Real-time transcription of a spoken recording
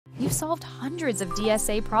you've solved hundreds of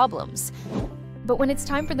DSA problems. But when it's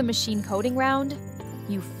time for the machine coding round,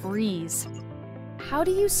 you freeze. How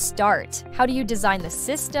do you start? How do you design the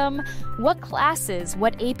system? What classes,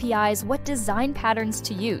 what APIs, what design patterns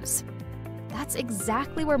to use? That's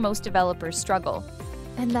exactly where most developers struggle.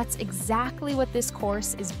 And that's exactly what this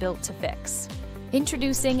course is built to fix.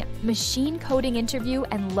 Introducing Machine Coding Interview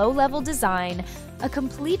and Low-Level Design, a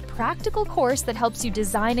complete practical course that helps you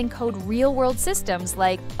design and code real-world systems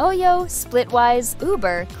like Oyo, Splitwise,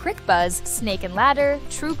 Uber, QuickBuzz, Snake and Ladder,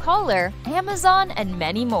 Truecaller, Amazon, and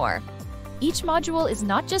many more. Each module is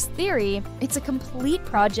not just theory, it's a complete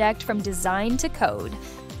project from design to code.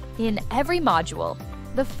 In every module,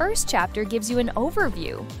 the first chapter gives you an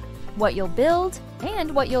overview, what you'll build,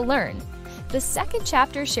 and what you'll learn. The second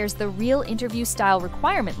chapter shares the real interview-style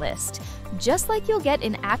requirement list, just like you'll get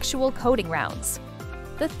in actual coding rounds.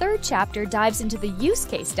 The third chapter dives into the use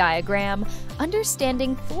case diagram,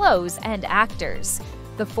 understanding flows and actors.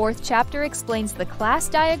 The fourth chapter explains the class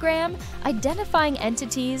diagram, identifying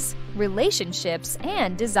entities, relationships,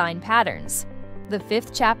 and design patterns. The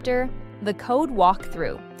fifth chapter, the code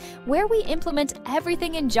walkthrough, where we implement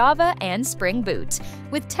everything in Java and Spring Boot,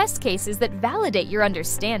 with test cases that validate your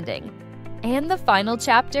understanding. And the final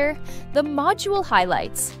chapter, the module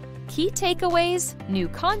highlights, key takeaways, new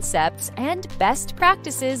concepts, and best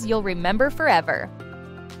practices you'll remember forever.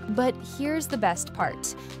 But here's the best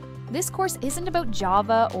part. This course isn't about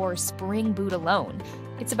Java or Spring Boot alone.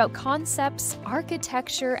 It's about concepts,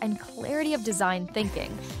 architecture, and clarity of design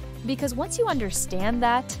thinking. Because once you understand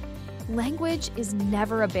that, language is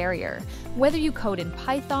never a barrier. Whether you code in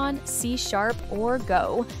Python, C#, or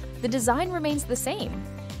Go, the design remains the same.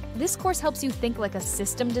 This course helps you think like a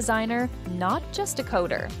system designer, not just a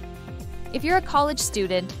coder. If you're a college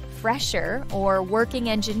student, fresher, or working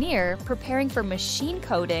engineer preparing for machine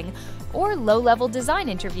coding or low-level design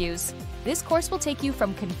interviews, this course will take you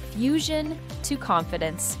from confusion to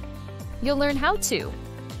confidence. You'll learn how to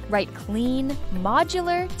write clean,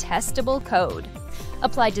 modular, testable code,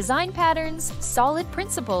 apply design patterns, solid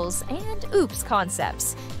principles, and OOPS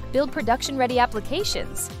concepts, build production-ready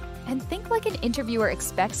applications, and think like an interviewer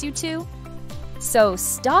expects you to. So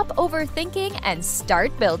stop overthinking and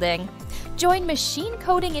start building. Join Machine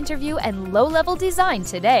Coding Interview and Low-Level Design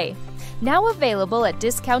today. Now available at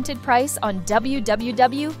discounted price on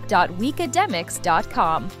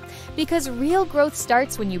www.vicademics.com. Because real growth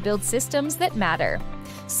starts when you build systems that matter.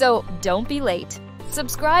 So don't be late.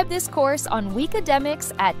 Subscribe this course on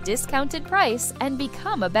Vicademics at discounted price and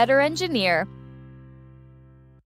become a better engineer.